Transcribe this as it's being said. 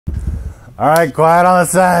All right, quiet on the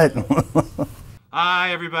set.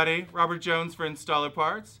 Hi everybody, Robert Jones for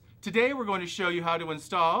InstallerParts. Today we're going to show you how to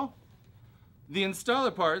install the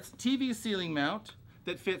InstallerParts TV Ceiling Mount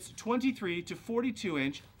that fits 23 to 42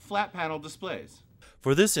 inch flat panel displays.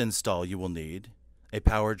 For this install you will need a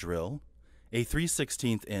power drill, a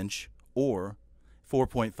 3/16 inch or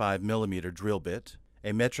 4.5 millimeter drill bit,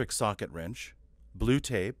 a metric socket wrench, blue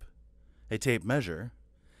tape, a tape measure,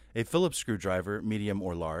 a Phillips screwdriver medium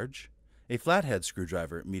or large, a flathead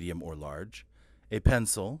screwdriver medium or large, a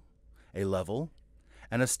pencil, a level,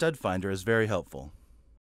 and a stud finder is very helpful.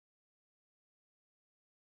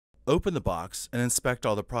 Open the box and inspect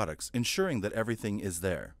all the products, ensuring that everything is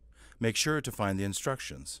there. Make sure to find the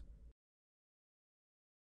instructions.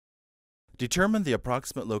 Determine the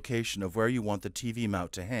approximate location of where you want the TV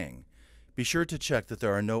mount to hang. Be sure to check that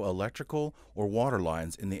there are no electrical or water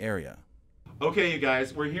lines in the area. Okay you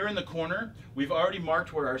guys, we're here in the corner. We've already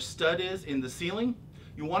marked where our stud is in the ceiling.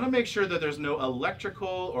 You want to make sure that there's no electrical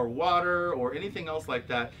or water or anything else like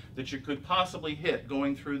that that you could possibly hit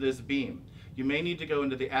going through this beam. You may need to go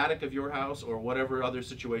into the attic of your house or whatever other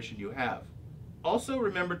situation you have. Also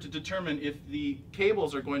remember to determine if the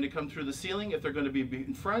cables are going to come through the ceiling, if they're going to be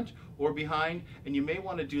in front or behind, and you may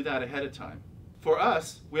want to do that ahead of time. For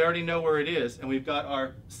us, we already know where it is, and we've got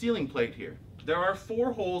our ceiling plate here. There are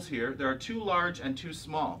 4 holes here. There are 2 large and 2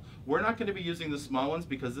 small. We're not going to be using the small ones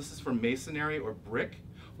because this is for masonry or brick.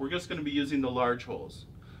 We're just going to be using the large holes.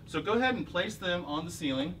 So go ahead and place them on the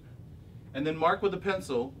ceiling and then mark with a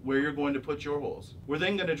pencil where you're going to put your holes. We're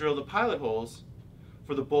then going to drill the pilot holes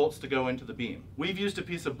for the bolts to go into the beam. We've used a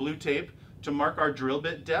piece of blue tape to mark our drill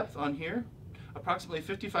bit depth on here, approximately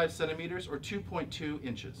 55 centimeters or 2.2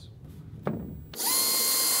 inches.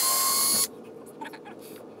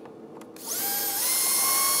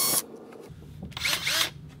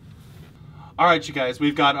 Alright you guys,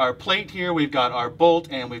 we've got our plate here, we've got our bolt,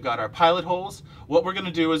 and we've got our pilot holes. What we're going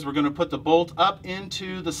to do is we're going to put the bolt up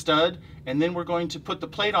into the stud, and then we're going to put the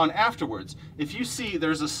plate on afterwards. If you see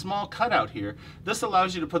there's a small cutout here, this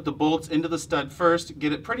allows you to put the bolts into the stud first,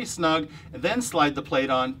 get it pretty snug, and then slide the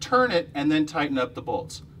plate on, turn it, and then tighten up the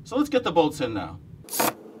bolts. So let's get the bolts in now.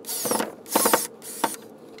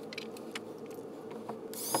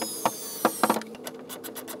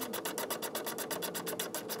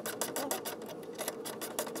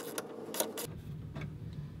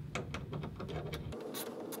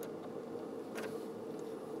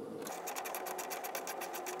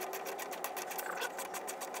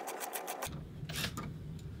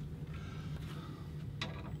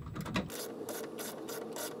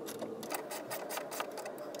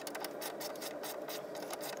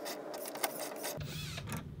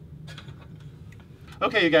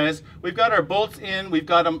 Okay you guys, we've got our bolts in, we've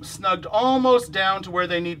got them snugged almost down to where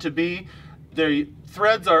they need to be. The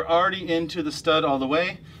threads are already into the stud all the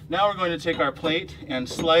way. Now we're going to take our plate and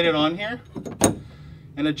slide it on here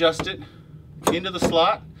and adjust it into the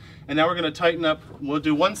slot. And now we're going to tighten up. We'll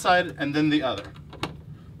do one side and then the other.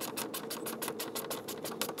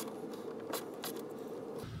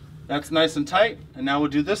 That's nice and tight. And now we'll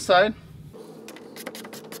do this side.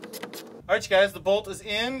 Alright you guys, the bolt is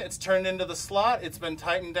in, it's turned into the slot, it's been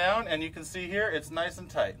tightened down, and you can see here it's nice and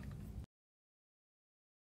tight.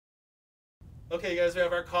 Okay you guys, we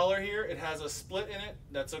have our collar here. It has a split in it.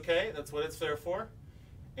 That's okay, that's what it's there for.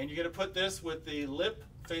 And you're going to put this with the lip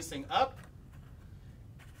facing up,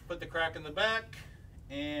 put the crack in the back,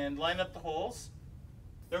 and line up the holes.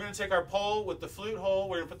 Then we're going to take our pole with the flute hole,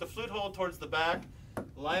 we're going to put the flute hole towards the back,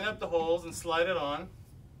 line up the holes and slide it on.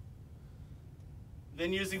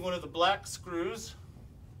 Then using one of the black screws,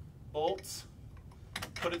 bolts,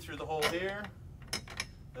 put it through the hole here,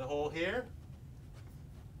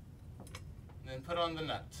 and then put on the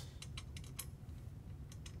nut.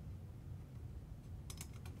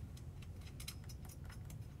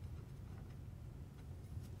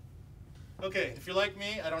 Okay, if you're like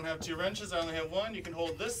me, I don't have 2 wrenches, I only have 1. You can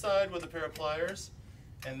hold this side with a pair of pliers,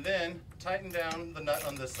 and then tighten down the nut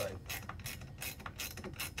on this side.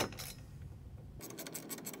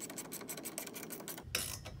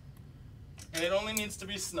 And it only needs to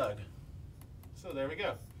be snug. So there we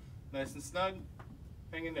go. Nice and snug,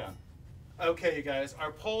 hanging down. Okay you guys,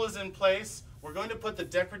 our pole is in place. We're going to put the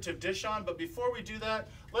decorative dish on, but before we do that,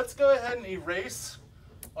 let's go ahead and erase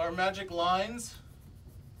our magic lines.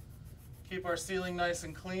 Keep our ceiling nice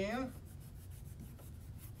and clean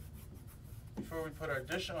before we put our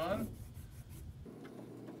dish on.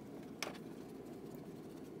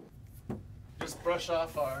 Just brush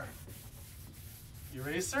off our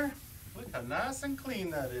eraser. Look how nice and clean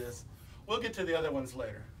that is. We'll get to the other ones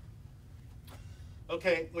later.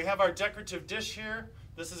 Okay, we have our decorative dish here.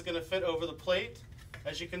 This is going to fit over the plate.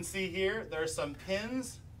 As you can see here, there are some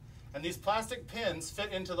pins, and these plastic pins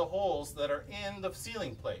fit into the holes that are in the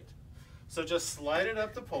ceiling plate. So just slide it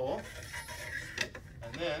up the pole,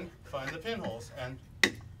 and then find the pinholes, and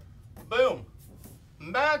boom!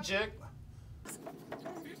 Magic!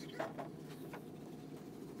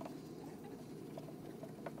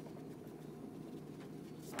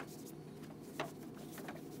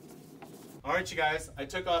 All right, you guys, I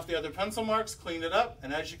took off the other pencil marks, cleaned it up,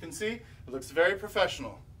 and as you can see, it looks very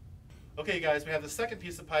professional. Okay, guys, we have the second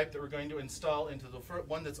piece of pipe that we're going to install into the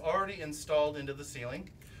one that's already installed into the ceiling.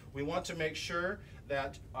 We want to make sure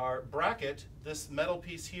that our bracket, this metal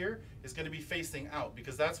piece here, is going to be facing out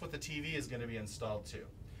because that's what the TV is going to be installed to.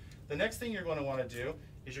 The next thing you're going to want to do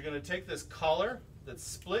is you're going to take this collar that's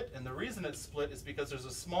split, and the reason it's split is because there's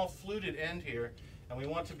a small fluted end here, and we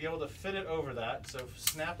want to be able to fit it over that. So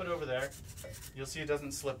snap it over there. You'll see it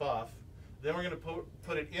doesn't slip off. Then we're going to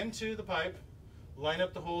put it into the pipe, line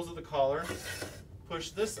up the holes of the collar,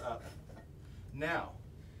 push this up. Now,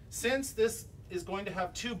 since this is going to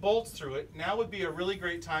have 2 bolts through it, now would be a really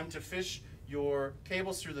great time to fish your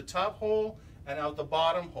cables through the top hole and out the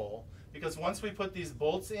bottom hole, because once we put these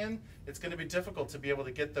bolts in, it's going to be difficult to be able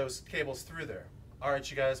to get those cables through there. All right,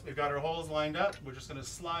 you guys, we've got our holes lined up. We're just going to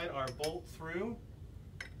slide our bolt through.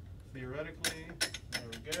 Theoretically, there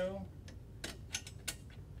we go.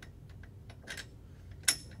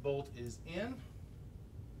 Bolt is in.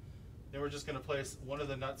 Then we're just going to place one of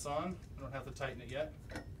the nuts on. I don't have to tighten it yet.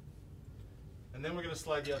 And then we're going to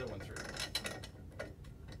slide the other one through.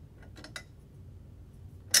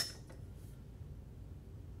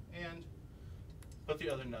 And put the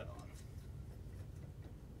other nut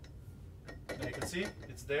on. Now you can see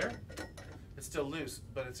it's there. It's still loose,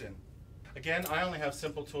 but it's in. Again, I only have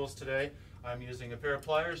simple tools today. I'm using a pair of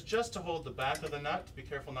pliers just to hold the back of the nut. Be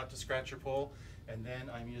careful not to scratch your pole. And then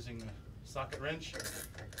I'm using a socket wrench.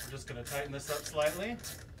 I'm just going to tighten this up slightly.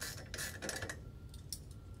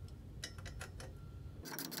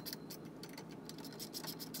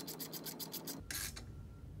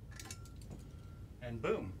 And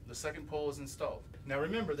boom, the second pole is installed. Now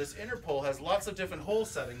remember, this inner pole has lots of different hole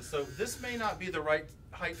settings, so this may not be the right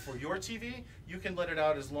height for your TV. You can let it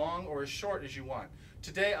out as long or as short as you want.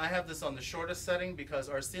 Today I have this on the shortest setting because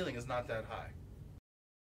our ceiling is not that high.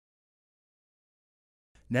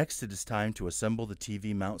 Next, it is time to assemble the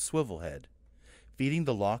TV mount swivel head. Feeding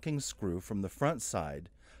the locking screw from the front side,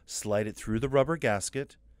 slide it through the rubber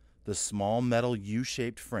gasket, the small metal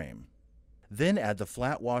U-shaped frame. Then add the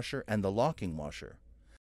flat washer and the locking washer.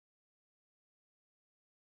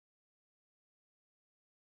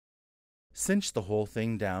 Cinch the whole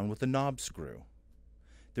thing down with a knob screw.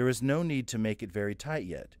 There is no need to make it very tight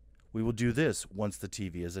yet. We will do this once the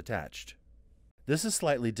TV is attached. This is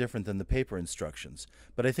slightly different than the paper instructions,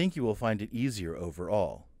 but I think you will find it easier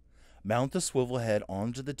overall. Mount the swivel head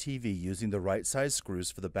onto the TV using the right size screws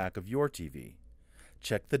for the back of your TV.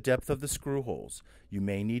 Check the depth of the screw holes. You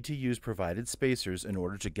may need to use provided spacers in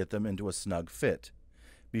order to get them into a snug fit.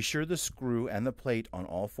 Be sure the screw and the plate on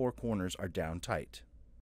all 4 corners are down tight.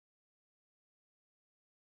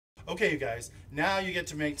 Okay, you guys, now you get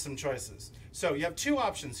to make some choices. So you have 2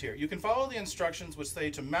 options here. You can follow the instructions which say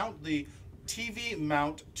to mount the TV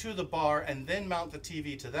mount to the bar and then mount the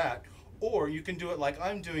TV to that, or you can do it like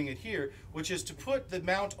I'm doing it here, which is to put the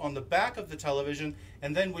mount on the back of the television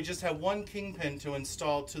and then we just have 1 kingpin to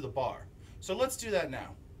install to the bar. So let's do that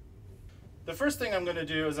now. The first thing I'm going to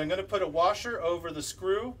do is I'm going to put a washer over the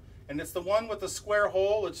screw, and it's the one with the square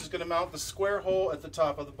hole, which is going to mount the square hole at the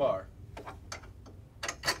top of the bar.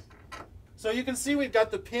 So you can see we've got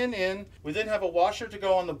the pin in. We then have a washer to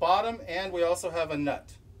go on the bottom, and we also have a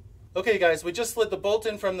nut. Okay guys, we just slid the bolt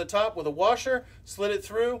in from the top with a washer, slid it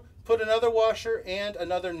through, put another washer and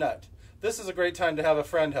another nut. This is a great time to have a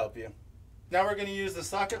friend help you. Now we're going to use the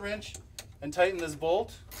socket wrench and tighten this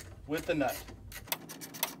bolt with the nut.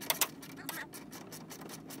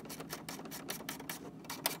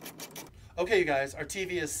 Okay, you guys, our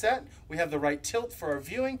TV is set. We have the right tilt for our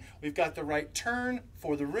viewing. We've got the right turn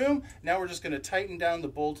for the room. Now we're just going to tighten down the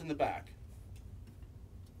bolt in the back.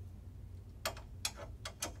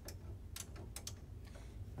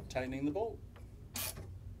 Tightening the bolt.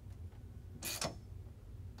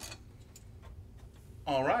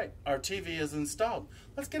 All right, our TV is installed.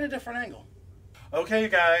 Let's get a different angle. Okay, you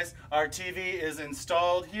guys, our TV is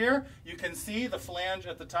installed here. You can see the flange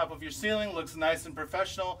at the top of your ceiling looks nice and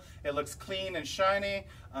professional. It looks clean and shiny.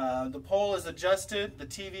 The pole is adjusted. The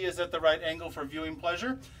TV is at the right angle for viewing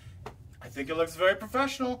pleasure. I think it looks very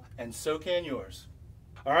professional, and so can yours.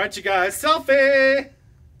 All right, you guys, selfie!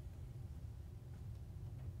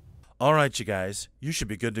 Alright you guys, you should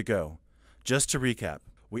be good to go. Just to recap,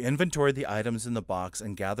 we inventoried the items in the box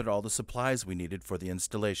and gathered all the supplies we needed for the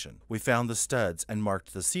installation. We found the studs and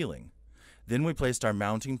marked the ceiling. Then we placed our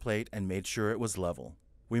mounting plate and made sure it was level.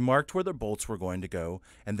 We marked where the bolts were going to go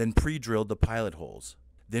and then pre-drilled the pilot holes.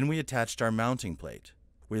 Then we attached our mounting plate.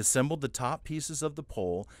 We assembled the top pieces of the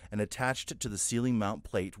pole and attached it to the ceiling mount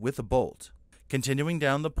plate with a bolt. Continuing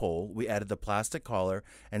down the pole, we added the plastic collar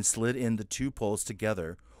and slid in the two poles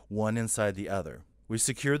together, one inside the other. We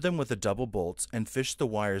secured them with the double bolts and fished the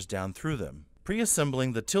wires down through them.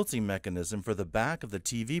 Pre-assembling the tilting mechanism for the back of the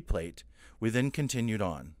TV plate, we then continued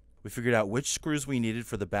on. We figured out which screws we needed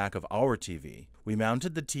for the back of our TV. We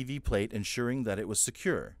mounted the TV plate, ensuring that it was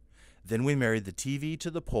secure. Then we married the TV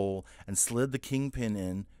to the pole and slid the kingpin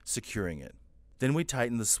in, securing it. Then we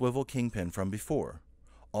tightened the swivel kingpin from before.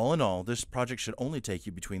 All in all, this project should only take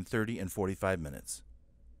you between 30 and 45 minutes.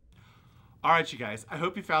 Alright you guys, I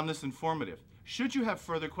hope you found this informative. Should you have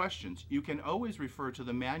further questions, you can always refer to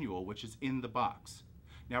the manual which is in the box.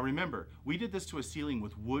 Now remember, we did this to a ceiling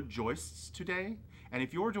with wood joists today, and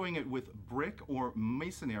if you're doing it with brick or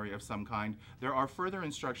masonry of some kind, there are further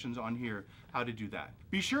instructions on here how to do that.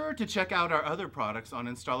 Be sure to check out our other products on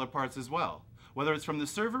Installer Parts as well. Whether it's from the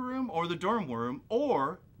server room or the dorm room,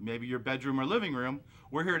 or maybe your bedroom or living room,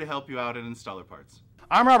 we're here to help you out at Installer Parts.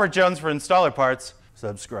 I'm Robert Jones for Installer Parts.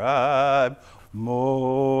 Subscribe.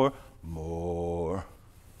 More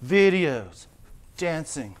videos.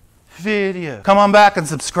 Dancing video. Come on back and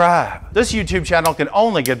subscribe. This YouTube channel can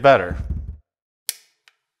only get better.